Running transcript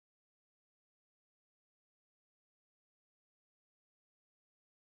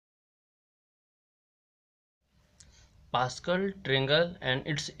Pascal Triangle and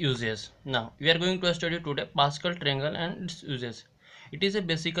its uses. Now we are going to study today Pascal Triangle and its uses. It is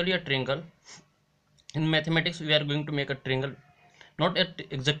basically a triangle. In mathematics we are going to make a triangle, not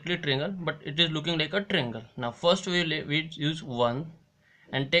exactly triangle, but it is looking like a triangle. Now first we use 1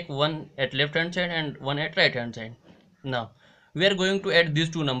 and take one at left hand side and one at right hand side. Now we are going to add these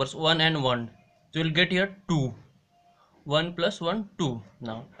two numbers 1 and 1, so you will get here 2. 1 plus 1 2.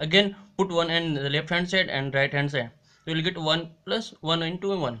 Now again put 1 and the left hand side and right hand side, you will get 1 plus 1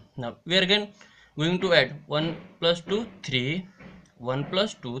 into 1. Now we are again going to add 1 plus 2 3, 1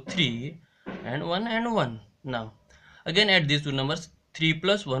 plus 2 3, and 1. Now again add these two numbers, 3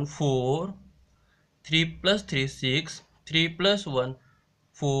 plus 1 4, 3 plus 3 6, 3 plus 1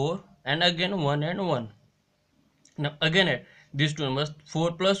 4, and again 1 and 1. Now again add these two numbers,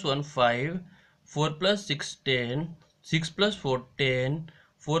 4 plus 1 5, 4 plus 6 10, 6 plus 4 10,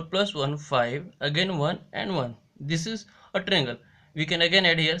 4 plus 1 5, again 1 and 1. This is a triangle. We can again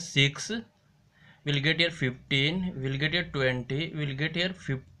add here 6, we'll get here 15, we'll get here 20, we'll get here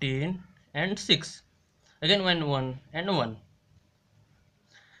 15 and 6. Again 1 and 1.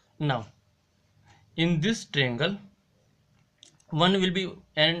 Now in this triangle, 1 will be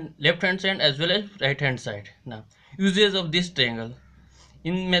and left hand side as well as right hand side. Now uses of this triangle.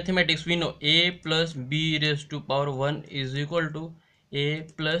 In mathematics we know a plus b raised to power 1 is equal to a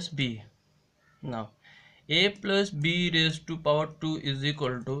plus b. Now a plus b raised to power 2 is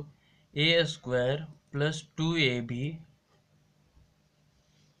equal to a square plus 2ab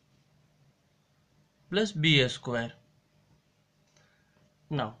plus b square.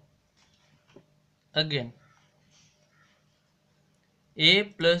 Now again a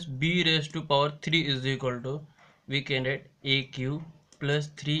plus b raised to power 3 is equal to, we can write a cube plus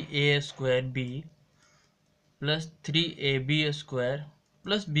 3a square b plus 3ab square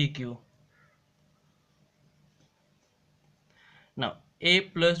plus b cube. Now a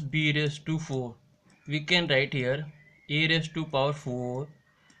plus b raised to 4, we can write here a raised to power 4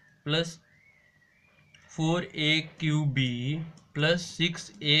 plus 4a cube b plus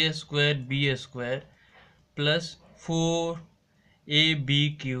 6a square b square plus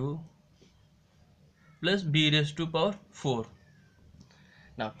 4ab cube plus b raised to power 4.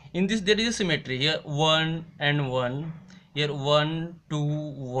 Now in this there is a symmetry, here 1 and 1, here 1 2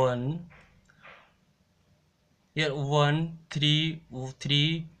 1, here 1 3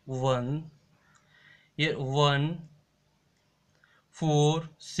 3 1, here 1 4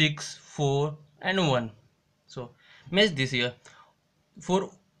 6 4 and 1. So match this here. For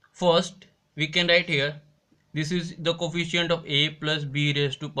first we can write here, this is the coefficient of a plus b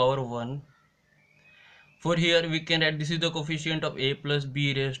raised to power 1. For here we can write, this is the coefficient of a plus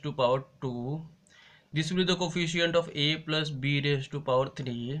b raised to power 2. This will be the coefficient of a plus b raised to power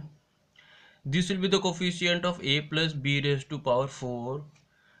 3. This will be the coefficient of a plus b raised to power 4.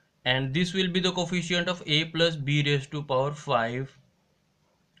 And this will be the coefficient of a plus b raised to power 5.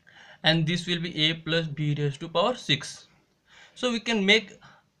 And this will be a plus b raised to power 6. So we can make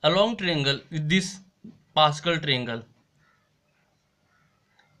a long triangle with this Pascal triangle.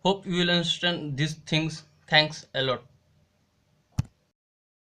 Hope you will understand these things. Thanks a lot.